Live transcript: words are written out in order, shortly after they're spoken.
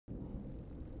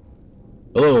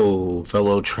Hello,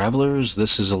 fellow travelers.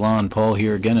 This is ElanPaul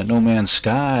here again at No Man's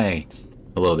Sky.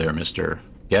 Hello there, Mr.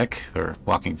 Geck, or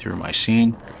walking through my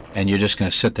scene. And you're just going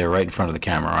to sit there right in front of the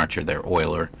camera, aren't you there,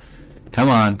 oiler? Come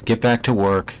on, get back to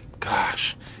work.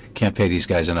 Gosh, can't pay these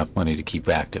guys enough money to keep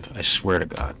active. I swear to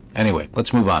God. Anyway,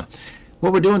 let's move on.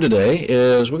 What we're doing today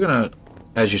is we're going to,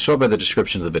 as you saw by the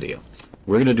description of the video,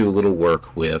 we're going to do a little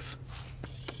work with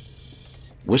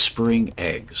whispering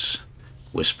eggs.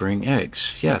 Whispering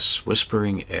eggs. Yes,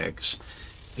 whispering eggs.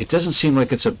 It doesn't seem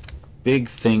like it's a big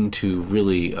thing to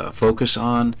really focus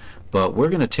on, but we're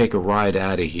going to take a ride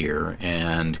out of here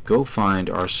and go find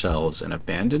ourselves an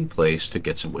abandoned place to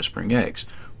get some whispering eggs.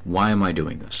 Why am I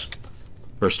doing this?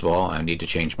 First of all, I need to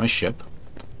change my ship.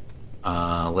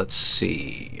 Let's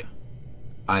see.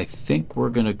 I think we're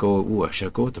going to go... Ooh, should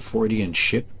I go with the Fordian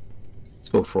ship? Let's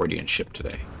go Fordian ship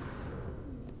today.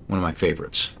 One of my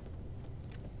favorites.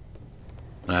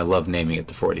 And I love naming it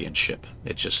the Fordian ship.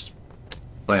 It just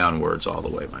play on words all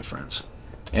the way, my friends.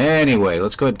 Anyway,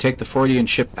 let's go ahead and take the Fordian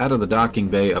ship out of the docking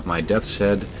bay of my Death's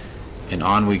Head, and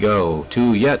on we go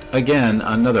to yet again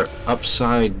another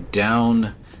upside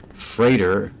down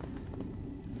freighter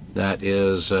that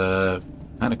is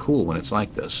kind of cool when it's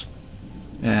like this.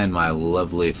 And my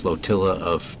lovely flotilla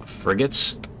of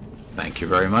frigates. Thank you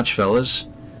very much, fellas.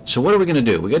 So what are we going to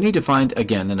do? We're going to need to find,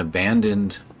 again, an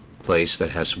abandoned place that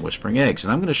has some whispering eggs,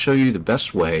 and I'm going to show you the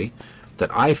best way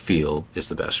that I feel is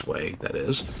the best way, that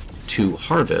is, to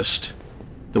harvest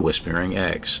the whispering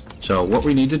eggs. So what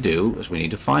we need to do is we need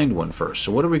to find one first.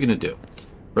 So what are we going to do?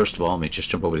 First of all, let me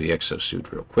just jump over to the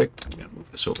exosuit real quick. I'm going to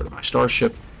move this over to my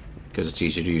starship because it's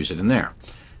easier to use it in there.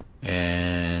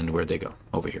 And where'd they go?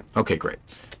 Over here. Okay, great.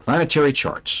 Planetary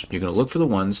charts. You're going to look for the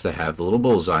ones that have the little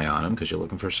bullseye on them because you're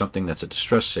looking for something that's a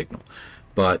distress signal.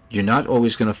 But you're not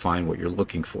always going to find what you're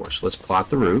looking for. So let's plot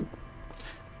the route.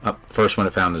 First one I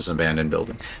found is an abandoned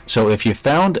building. So if you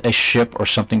found a ship or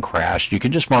something crashed, you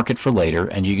can just mark it for later,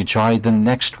 and you can try the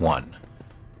next one.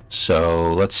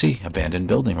 So let's see, abandoned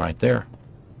building right there.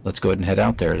 Let's go ahead and head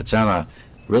out there. It's on a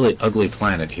really ugly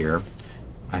planet here.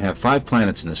 I have 5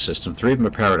 planets in this system. 3 of them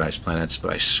are paradise planets,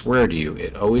 but I swear to you,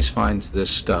 it always finds this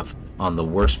stuff on the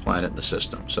worst planet in the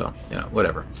system. So, you know,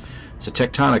 whatever. It's a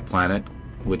tectonic planet,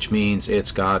 which means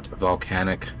it's got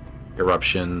volcanic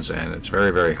eruptions and it's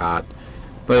very, very hot.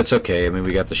 But it's okay. I mean,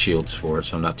 we got the shields for it,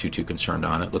 so I'm not too concerned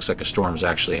on it. Looks like a storm's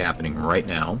actually happening right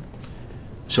now.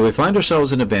 So we find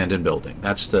ourselves in an abandoned building.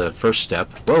 That's the first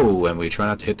step. Whoa, and we try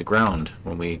not to hit the ground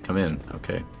when we come in.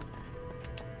 Okay.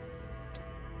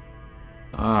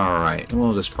 Alright, and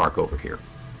we'll just park over here.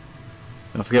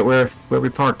 Don't forget where we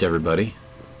parked, everybody.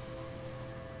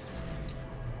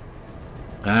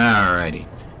 Alrighty.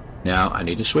 Now, I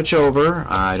need to switch over.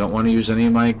 I don't want to use any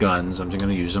of my guns. I'm just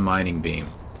going to use a mining beam.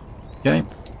 Okay.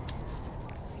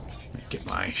 Get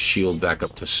my shield back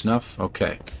up to snuff.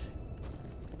 Okay.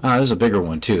 This is a bigger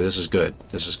one, too. This is good.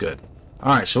 This is good.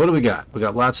 Alright, so what do we got? We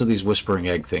got lots of these whispering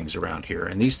egg things around here,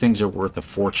 and these things are worth a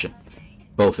fortune,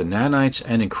 both in nanites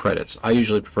and in credits. I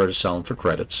usually prefer to sell them for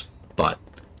credits, but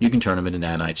you can turn them into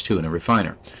nanites, too, in a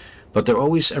refiner. But they're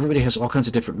always, everybody has all kinds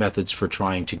of different methods for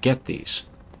trying to get these.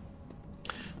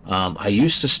 I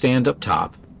used to stand up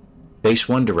top, face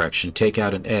one direction, take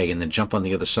out an egg, and then jump on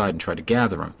the other side and try to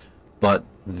gather them. But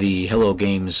the Hello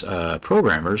Games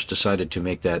programmers decided to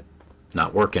make that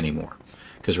not work anymore.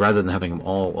 Because rather than having them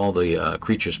all the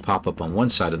creatures pop up on one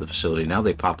side of the facility, now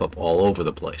they pop up all over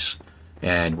the place.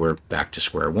 And we're back to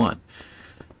square one.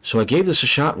 So I gave this a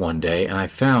shot one day, and I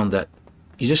found that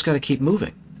you just got to keep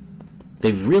moving.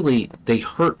 They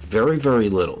hurt very, very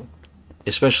little.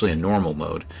 Especially in normal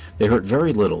mode, they hurt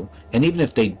very little, and even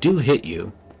if they do hit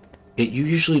you, you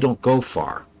usually don't go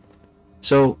far.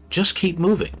 So just keep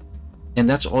moving, and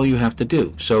that's all you have to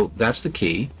do. So that's the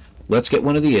key. Let's get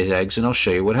one of these eggs, and I'll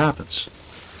show you what happens.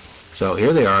 So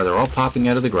here they are. They're all popping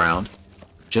out of the ground.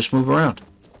 Just move around.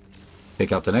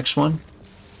 Pick out the next one.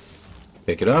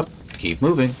 Pick it up. Keep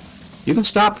moving. You can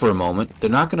stop for a moment. They're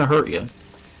not going to hurt you.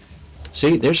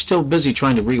 See, they're still busy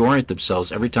trying to reorient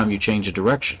themselves every time you change a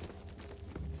direction.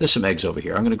 There's some eggs over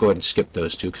here. I'm going to go ahead and skip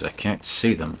those two because I can't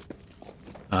see them.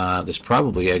 There's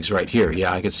probably eggs right here.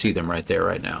 Yeah, I can see them right there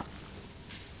right now.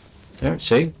 There,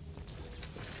 see?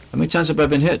 How many times have I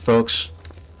been hit, folks?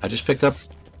 I just picked up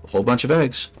a whole bunch of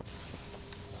eggs.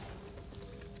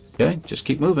 Okay, just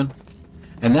keep moving.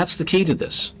 And that's the key to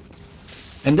this.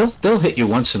 And they'll hit you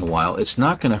once in a while. It's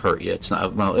not going to hurt you. It's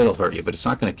not, well, it'll hurt you, but it's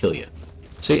not going to kill you.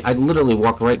 See, I literally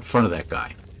walked right in front of that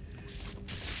guy.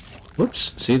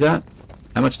 Whoops, see that?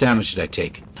 How much damage did I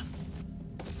take?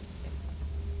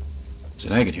 There's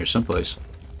an egg in here someplace.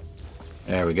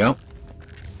 There we go.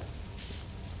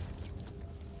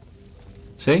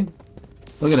 See?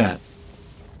 Look at that.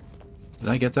 Did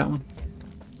I get that one?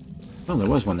 Oh, there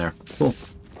was one there. Cool.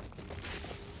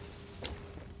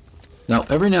 Now,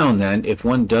 every now and then, if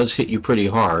one does hit you pretty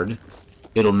hard,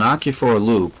 it'll knock you for a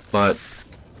loop, but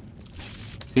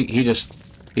he just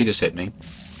hit me.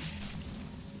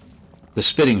 The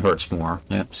spitting hurts more.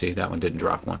 Yep, see, that one didn't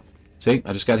drop one. See,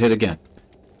 I just got hit again.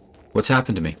 What's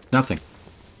happened to me? Nothing.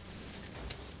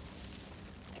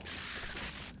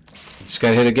 Just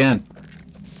got hit again.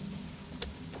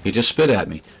 He just spit at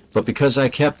me. But because I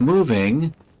kept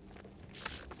moving,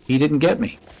 he didn't get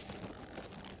me.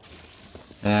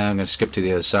 I'm going to skip to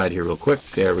the other side here real quick.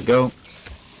 There we go.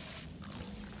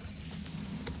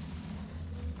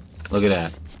 Look at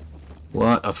that.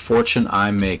 What a fortune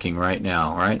I'm making right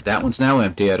now. All right, that one's now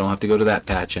empty. I don't have to go to that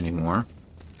patch anymore.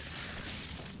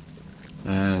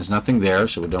 And there's nothing there,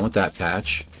 so we're done with that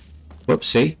patch. Whoops,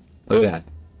 see? Look at that.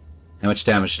 How much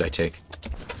damage did I take?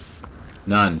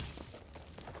 None.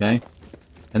 Okay?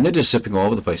 And they're just zipping all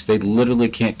over the place. They literally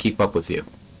can't keep up with you.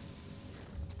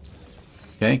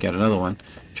 Okay, got another one.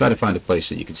 Try to find a place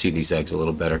that you can see these eggs a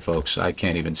little better, folks. I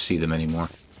can't even see them anymore.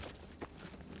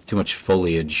 Too much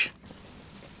foliage.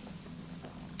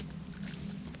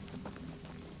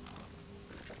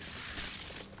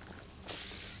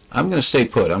 I'm going to stay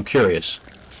put. I'm curious.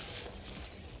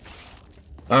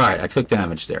 Alright, I took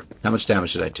damage there. How much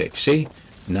damage did I take? See?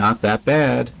 Not that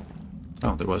bad.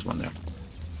 Oh, there was one there.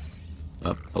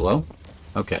 Oh, hello?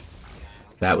 Okay.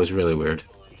 That was really weird.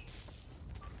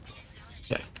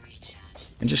 Okay.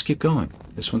 And just keep going.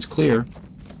 This one's clear.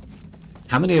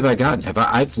 How many have I gotten?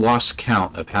 I've lost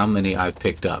count of how many I've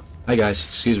picked up. Hi guys,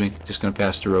 excuse me. Just going to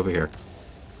pass through over here.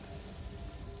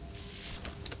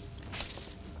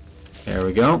 There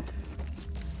we go.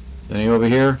 Any over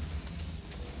here?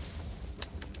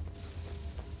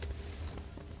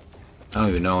 I don't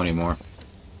even know anymore.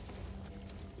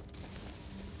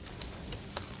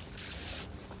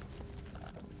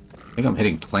 I think I'm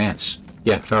hitting plants.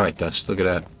 Yeah, ferrite dust. Look at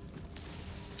that.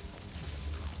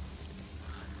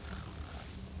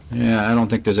 Yeah, I don't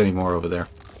think there's any more over there.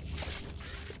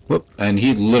 Whoop. And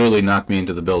he literally knocked me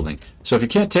into the building. So if you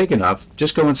can't take enough,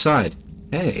 just go inside.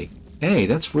 Hey. Hey,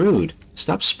 that's rude.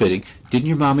 Stop spitting. Didn't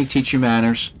your mommy teach you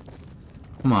manners?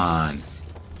 Come on.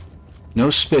 No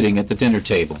spitting at the dinner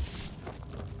table.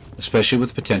 Especially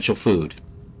with potential food.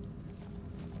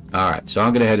 Alright, so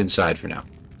I'm going to head inside for now.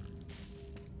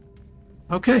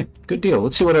 Okay, good deal.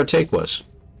 Let's see what our take was.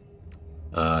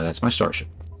 That's my starship.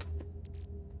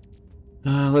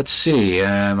 Let's see.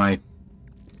 My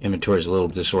inventory is a little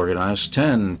disorganized.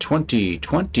 10, 20,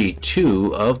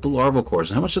 22 of the larval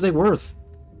cores. And how much are they worth?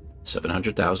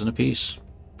 700,000 apiece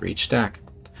for each stack.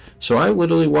 So I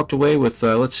literally walked away with,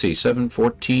 let's see, 7,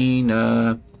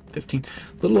 14, 15,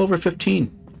 a little over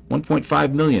 15,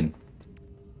 1.5 million.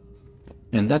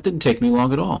 And that didn't take me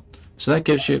long at all. So that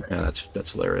gives you,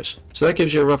 that's hilarious. So that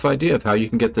gives you a rough idea of how you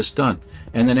can get this done.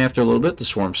 And then after a little bit, the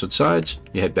swarm subsides,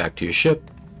 you head back to your ship,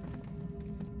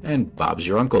 and Bob's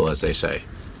your uncle, as they say.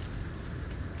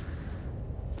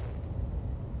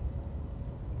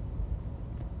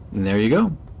 And there you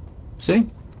go. See?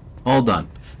 All done.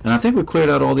 And I think we cleared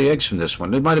out all the eggs from this one.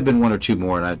 There might have been one or two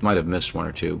more, and I might have missed one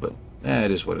or two, but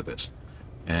it is what it is.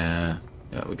 Yeah,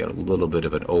 we got a little bit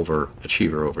of an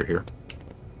overachiever over here.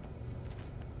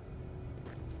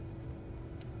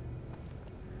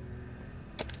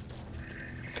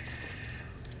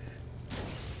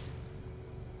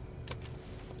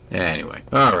 Anyway,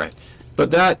 all right.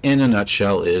 But that, in a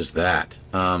nutshell, is that.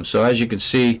 So as you can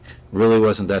see, really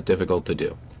wasn't that difficult to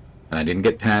do. And I didn't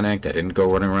get panicked. I didn't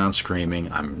go running around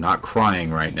screaming. I'm not crying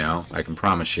right now. I can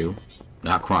promise you,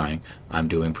 not crying. I'm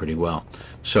doing pretty well.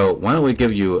 So why don't we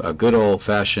give you a good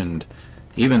old-fashioned,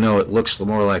 even though it looks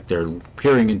more like they're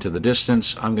peering into the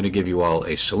distance, I'm going to give you all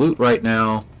a salute right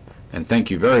now. And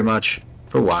thank you very much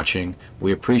for watching.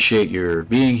 We appreciate your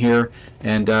being here.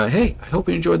 And hey, I hope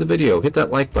you enjoyed the video. Hit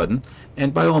that like button.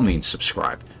 And by all means,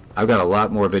 subscribe. I've got a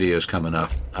lot more videos coming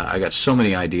up. I got so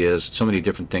many ideas, so many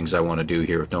different things I want to do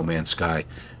here with No Man's Sky.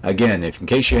 Again, in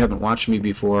case you haven't watched me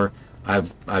before,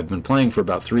 I've been playing for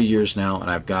about 3 years now, and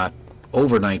I've got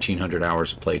over 1,900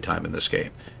 hours of playtime in this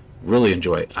game. Really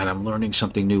enjoy it, and I'm learning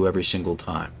something new every single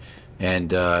time.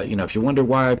 And you know, if you wonder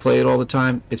why I play it all the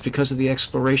time, it's because of the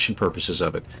exploration purposes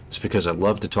of it. It's because I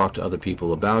love to talk to other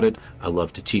people about it. I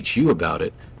love to teach you about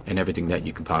it, and everything that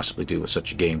you can possibly do with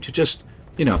such a game to just,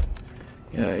 you know,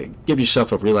 give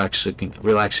yourself a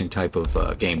relaxing type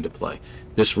of game to play.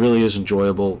 This really is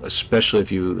enjoyable, especially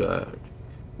if you,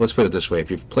 let's put it this way,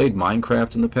 if you've played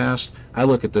Minecraft in the past, I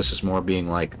look at this as more being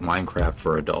like Minecraft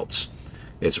for adults.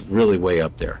 It's really way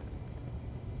up there.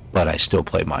 But I still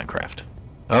play Minecraft.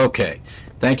 Okay.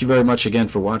 Thank you very much again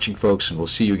for watching, folks, and we'll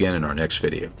see you again in our next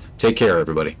video. Take care,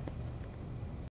 everybody.